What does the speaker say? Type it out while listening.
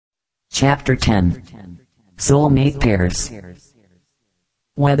Chapter 10. Soulmate Pairs.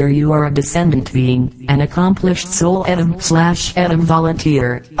 Whether you are a descendant being, an accomplished soul atom/atom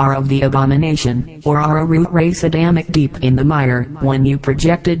volunteer, are of the abomination, or are a root race Adamic deep in the mire, when you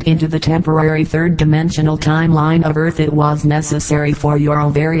projected into the temporary third-dimensional timeline of Earth, it was necessary for your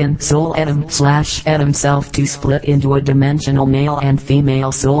ovarian soul atom/atom self to split into a dimensional male and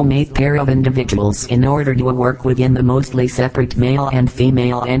female soulmate pair of individuals in order to work within the mostly separate male and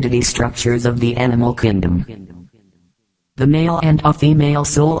female entity structures of the animal kingdom. The male and a female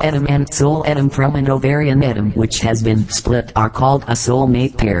soul atom and soul atom from an ovarian atom which has been split are called a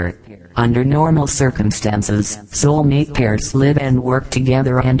soulmate pair. Under normal circumstances, soulmate pairs live and work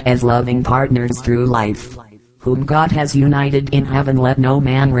together and as loving partners through life. Whom God has united in heaven, let no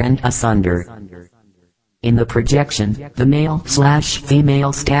man rend asunder. In the projection, the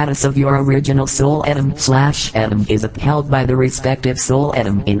male/female status of your original soul atom/atom is upheld by the respective soul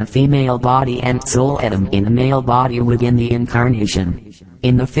atom in a female body and soul atom in a male body within the incarnation.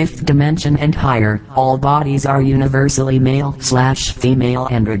 In the fifth dimension and higher, all bodies are universally male/female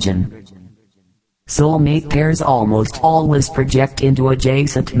androgen. Soulmate pairs almost always project into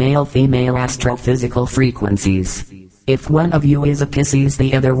adjacent male-female astrophysical frequencies. If one of you is a Pisces,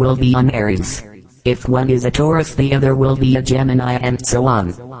 the other will be an Aries. If one is a Taurus, the other will be a Gemini, and so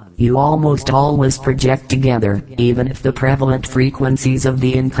on. You almost always project together, even if the prevalent frequencies of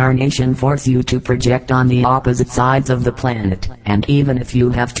the incarnation force you to project on the opposite sides of the planet, and even if you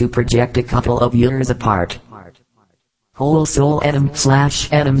have to project a couple of years apart. Whole soul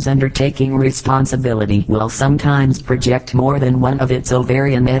atom/atoms undertaking responsibility will sometimes project more than one of its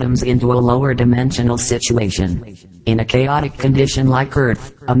ovarian atoms into a lower dimensional situation. In a chaotic condition like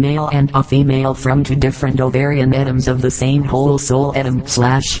Earth, a male and a female from two different ovarian atoms of the same whole soul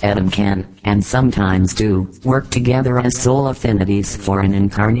atom/atom can, and sometimes do, work together as soul affinities for an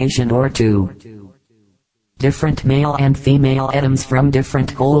incarnation or two. Different male and female atoms from different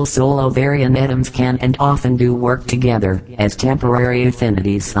whole soul ovarian atoms can and often do work together as temporary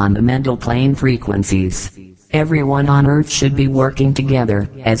affinities on the mental plane frequencies. Everyone on Earth should be working together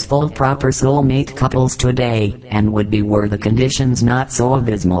as full proper soulmate couples today, and would be were the conditions not so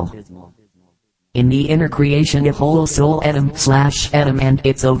abysmal. In the inner creation, a whole soul atom/atom and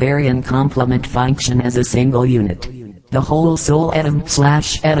its ovarian complement function as a single unit. The whole soul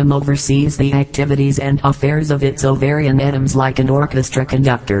atom/atom oversees the activities and affairs of its ovarian atoms like an orchestra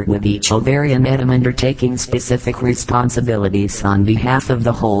conductor, with each ovarian atom undertaking specific responsibilities on behalf of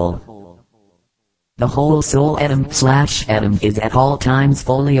the whole. The whole soul atom/atom is at all times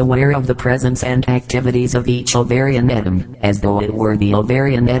fully aware of the presence and activities of each ovarian atom, as though it were the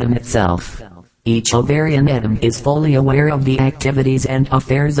ovarian atom itself. Each ovarian atom is fully aware of the activities and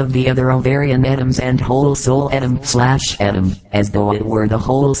affairs of the other ovarian atoms and whole soul atom/atom, as though it were the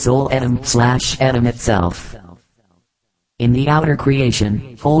whole soul atom/atom itself. In the outer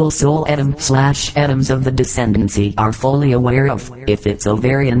creation, whole soul atom/atoms of the descendancy are fully aware of, if its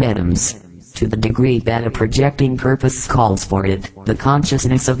ovarian atoms, to the degree that a projecting purpose calls for it, the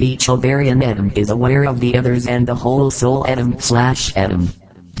consciousness of each ovarian atom is aware of the others and the whole soul atom/atom.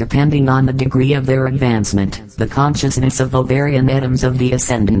 Depending on the degree of their advancement, the consciousness of ovarian atoms of the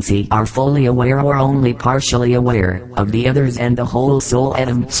ascendancy are fully aware or only partially aware of the others and the whole soul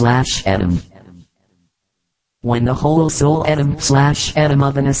atom/atom. When the whole soul atom/atom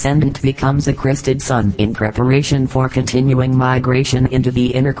of an ascendant becomes a crested sun in preparation for continuing migration into the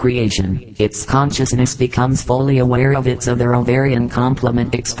inner creation, its consciousness becomes fully aware of its other ovarian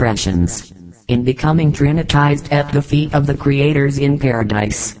complement expressions. In becoming trinitized at the feet of the creators in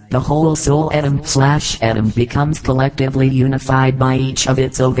paradise, the whole soul atom/atom becomes collectively unified by each of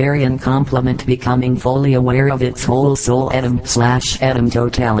its ovarian complement becoming fully aware of its whole soul atom/atom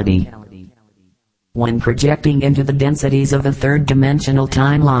totality. When projecting into the densities of a third-dimensional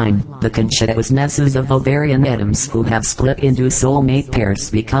timeline, the consciousnesses of ovarian atoms who have split into soulmate pairs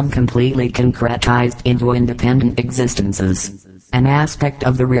become completely concretized into independent existences. An aspect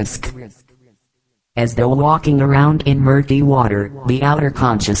of the risk. As though walking around in murky water, the outer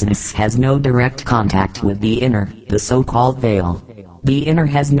consciousness has no direct contact with the inner, the so-called veil. The inner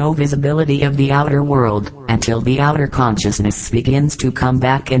has no visibility of the outer world, until the outer consciousness begins to come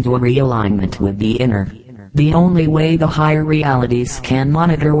back into a realignment with the inner. The only way the higher realities can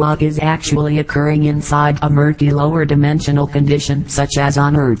monitor what is actually occurring inside a murky lower dimensional condition such as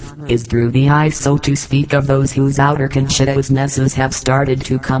on Earth, is through the eyes, so to speak, of those whose outer consciousnesses have started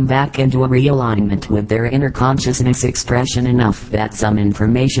to come back into a realignment with their inner consciousness expression enough that some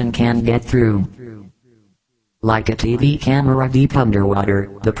information can get through. Like a TV camera deep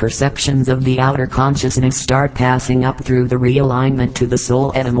underwater, the perceptions of the outer consciousness start passing up through the realignment to the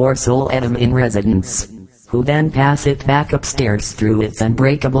soul atom or soul atom in residence, who then pass it back upstairs through its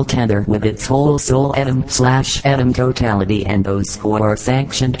unbreakable tether with its whole soul atom/atom totality and those who are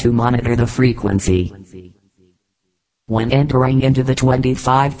sanctioned to monitor the frequency. When entering into the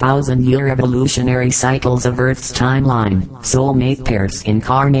 25,000-year evolutionary cycles of Earth's timeline, soulmate pairs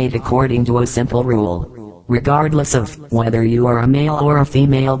incarnate according to a simple rule. Regardless of whether you are a male or a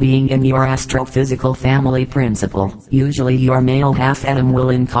female being in your astrophysical family principle, usually your male half-atom will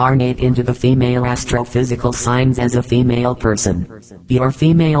incarnate into the female astrophysical signs as a female person. Your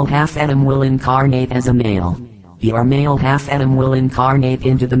female half-atom will incarnate as a male. Your male half-atom will incarnate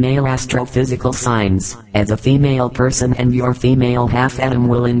into the male astrophysical signs as a female person, and your female half-atom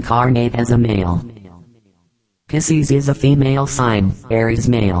will incarnate as a male. Pisces is a female sign, Aries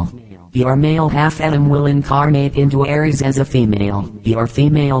male. Your male half-atom will incarnate into Aries as a female. Your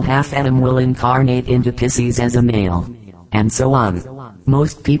female half-atom will incarnate into Pisces as a male. And so on.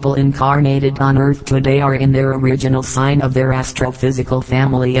 Most people incarnated on Earth today are in their original sign of their astrophysical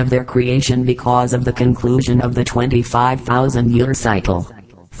family of their creation because of the conclusion of the 25,000-year cycle.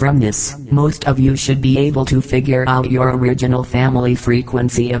 From this, most of you should be able to figure out your original family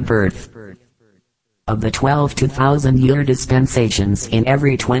frequency of birth. Of the 12 2,000-year dispensations in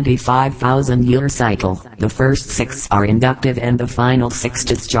every 25,000-year cycle, the first 6 are inductive and the final 6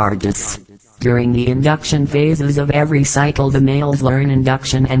 discharges. During the induction phases of every cycle, the males learn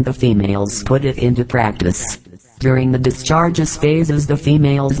induction and the females put it into practice. During the discharges phases, the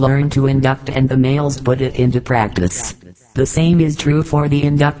females learn to induct and the males put it into practice. The same is true for the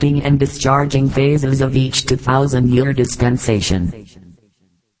inducting and discharging phases of each 2,000-year dispensation.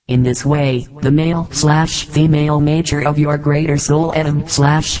 In this way, the male/female nature of your greater soul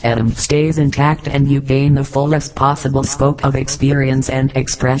atom/atom stays intact and you gain the fullest possible scope of experience and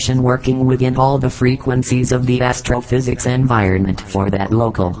expression working within all the frequencies of the astrophysics environment for that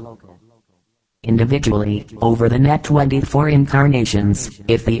local. Individually, over the net 24 incarnations,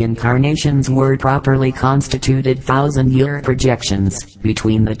 if the incarnations were properly constituted 1,000-year projections,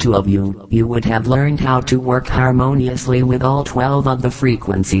 between the two of you, you would have learned how to work harmoniously with all 12 of the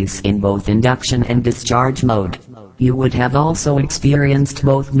frequencies in both induction and discharge mode. You would have also experienced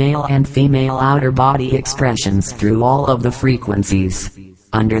both male and female outer body expressions through all of the frequencies.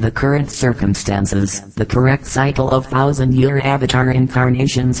 Under the current circumstances, the correct cycle of 1,000-year avatar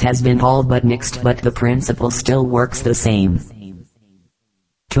incarnations has been all but nixed, but the principle still works the same.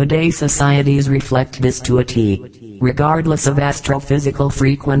 Today's societies reflect this to a T. Regardless of astrophysical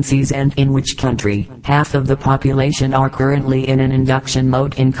frequencies and in which country, half of the population are currently in an induction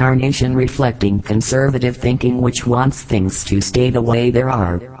mode incarnation reflecting conservative thinking which wants things to stay the way they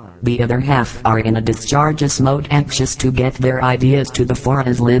are. The other half are in a discharges mode anxious to get their ideas to the fore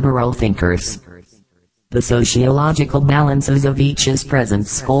as liberal thinkers. The sociological balances of each's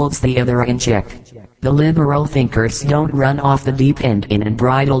presence holds the other in check. The liberal thinkers don't run off the deep end in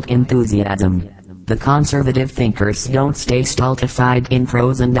unbridled enthusiasm. The conservative thinkers don't stay stultified in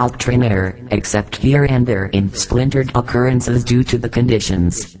prose and doctrinaire, except here and there in splintered occurrences due to the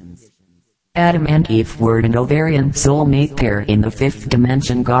conditions. Adam and Eve were an ovarian soulmate pair in the 5th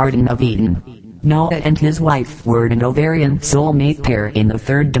dimension Garden of Eden. Noah and his wife were an ovarian soulmate pair in the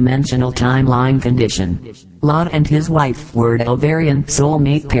 3rd dimensional timeline condition. Lot and his wife were an ovarian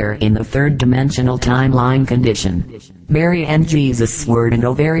soulmate pair in the 3rd dimensional timeline condition. Mary and Jesus were an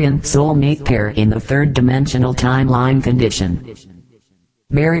ovarian soulmate pair in the 3rd dimensional timeline condition.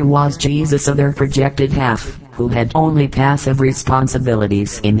 Mary was Jesus' other projected half, who had only passive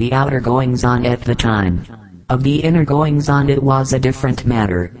responsibilities in the outer goings-on at the time. Of the inner goings-on it was a different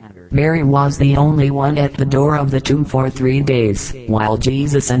matter. Mary was the only one at the door of the tomb for 3 days, while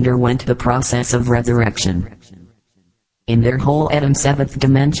Jesus underwent the process of resurrection. In their whole atom 7th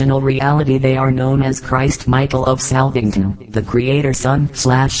dimensional reality they are known as Christ Michael of Salvington, the creator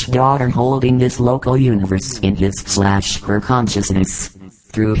son/daughter holding this local universe in his/her consciousness.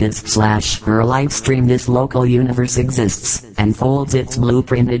 Through his/her life stream this local universe exists, unfolds its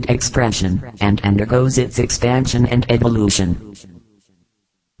blueprinted expression, and undergoes its expansion and evolution.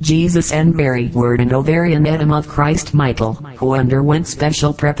 Jesus and Mary were an ovarian atom of Christ Michael, who underwent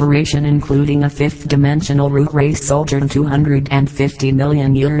special preparation including a 5th dimensional root race sojourn 250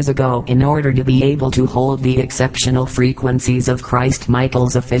 million years ago in order to be able to hold the exceptional frequencies of Christ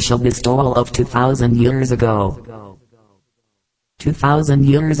Michael's official bestowal of 2,000 years ago. 2,000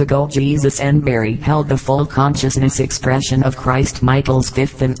 years ago Jesus and Mary held the full consciousness expression of Christ Michael's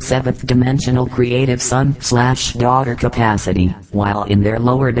 5th and 7th dimensional creative son/daughter capacity, while in their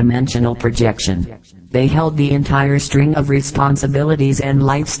lower dimensional projection. They held the entire string of responsibilities and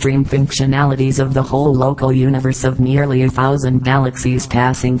life stream functionalities of the whole local universe of nearly 1,000 galaxies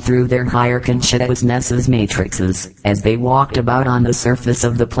passing through their higher consciousness matrices, as they walked about on the surface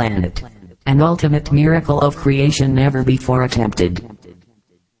of the planet. An ultimate miracle of creation never before attempted.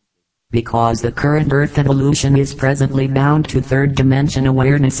 Because the current Earth evolution is presently bound to third dimension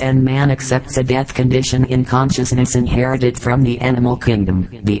awareness and man accepts a death condition in consciousness inherited from the animal kingdom,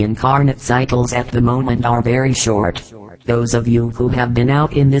 the incarnate cycles at the moment are very short. Those of you who have been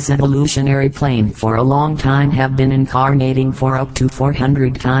out in this evolutionary plane for a long time have been incarnating for up to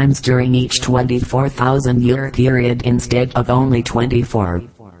 400 times during each 24,000-year period instead of only 24.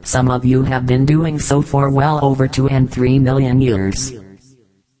 Some of you have been doing so for well over 2 and 3 million years.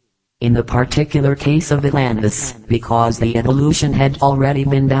 In the particular case of Atlantis, because the evolution had already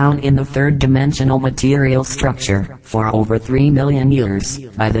been down in the third-dimensional material structure for over 3 million years,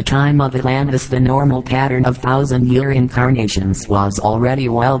 by the time of Atlantis the normal pattern of 1,000-year incarnations was already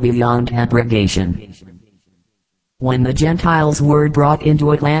well beyond abrogation. When the Gentiles were brought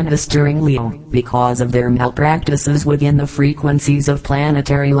into Atlantis during Leo, because of their malpractices within the frequencies of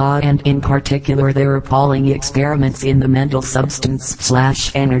planetary law and in particular their appalling experiments in the mental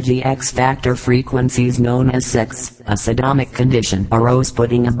substance/energy X-factor frequencies known as sex, a Sodomic condition arose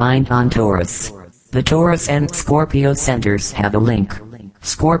putting a bind on Taurus. The Taurus and Scorpio centers have a link.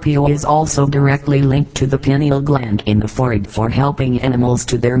 Scorpio is also directly linked to the pineal gland in the forehead for helping animals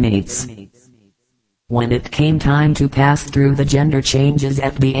to their mates. When it came time to pass through the gender changes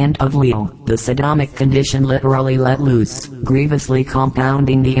at the end of Leo, the Sodomic condition literally let loose, grievously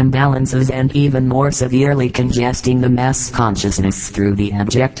compounding the imbalances and even more severely congesting the mass consciousness through the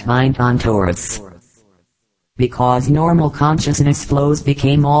abject mind on Taurus. Because normal consciousness flows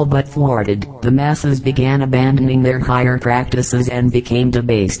became all but thwarted, the masses began abandoning their higher practices and became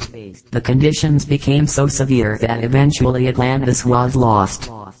debased. The conditions became so severe that eventually Atlantis was lost.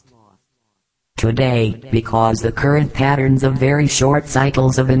 Today, because the current patterns of very short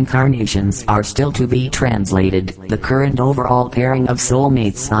cycles of incarnations are still to be translated, the current overall pairing of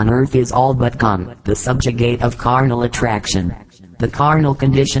soulmates on Earth is all but gone, the subjugate of carnal attraction. The carnal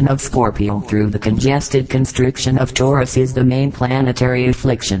condition of Scorpio through the congested constriction of Taurus is the main planetary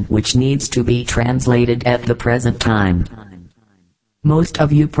affliction which needs to be translated at the present time. Most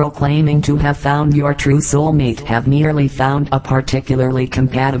of you proclaiming to have found your true soulmate have merely found a particularly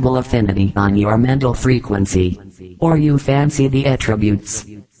compatible affinity on your mental frequency. Or you fancy the attributes.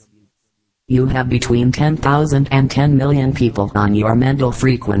 You have between 10,000 and 10 million people on your mental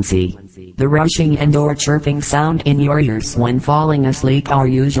frequency. The rushing and or chirping sound in your ears when falling asleep are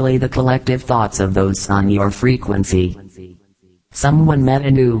usually the collective thoughts of those on your frequency. Someone met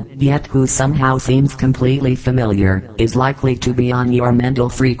anew, yet who somehow seems completely familiar, is likely to be on your mental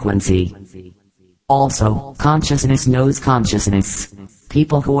frequency. Also, consciousness knows consciousness.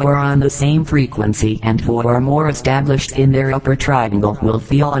 People who are on the same frequency and who are more established in their upper triangle will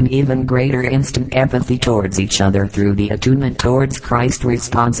feel an even greater instant empathy towards each other through the attunement towards Christ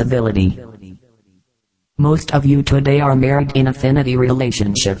responsibility. Most of you today are married in affinity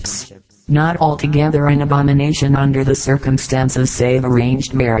relationships. Not altogether an abomination under the circumstances save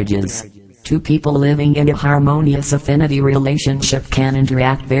arranged marriages. Two people living in a harmonious affinity relationship can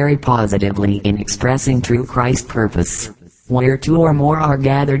interact very positively in expressing true Christ purpose. Where two or more are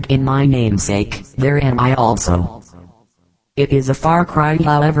gathered in my namesake, there am I also. It is a far cry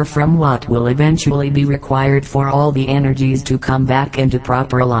however from what will eventually be required for all the energies to come back into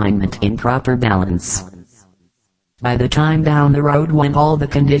proper alignment in proper balance. By the time down the road when all the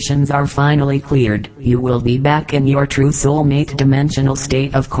conditions are finally cleared, you will be back in your true soulmate dimensional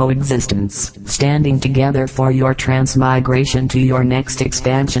state of coexistence, standing together for your transmigration to your next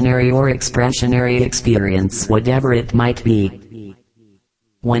expansionary or expressionary experience, whatever it might be.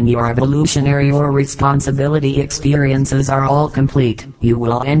 When your evolutionary or responsibility experiences are all complete, you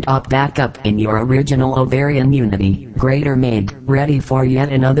will end up back up in your original ovarian unity, greater made, ready for yet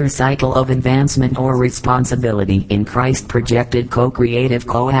another cycle of advancement or responsibility in Christ projected co-creative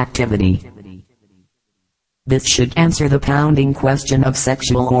co-activity. This should answer the pounding question of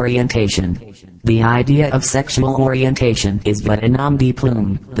sexual orientation. The idea of sexual orientation is but a nom de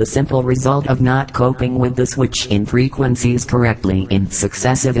plume, the simple result of not coping with the switch in frequencies correctly in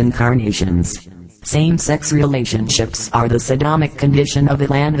successive incarnations. Same-sex relationships are the Sodomic condition of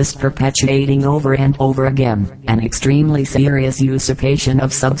Atlantis perpetuating over and over again, an extremely serious usurpation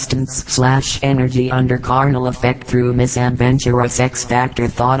of substance/energy under carnal effect through misadventurous X-factor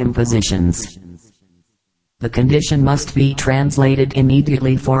thought impositions. The condition must be translated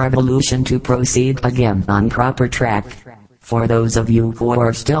immediately for evolution to proceed again on proper track. For those of you who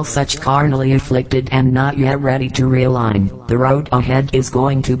are still such carnally afflicted and not yet ready to realign, the road ahead is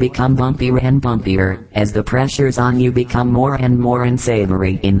going to become bumpier and bumpier, as the pressures on you become more and more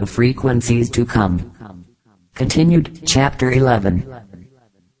unsavory in the frequencies to come. Continued, Chapter 11.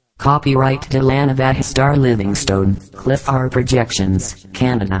 Copyright Delana Vahistar Livingstone, Cliff R. Projections,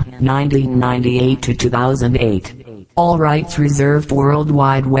 Canada, 1998 to 2008. All rights reserved.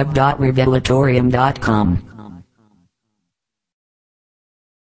 Worldwideweb.revelatorium.com.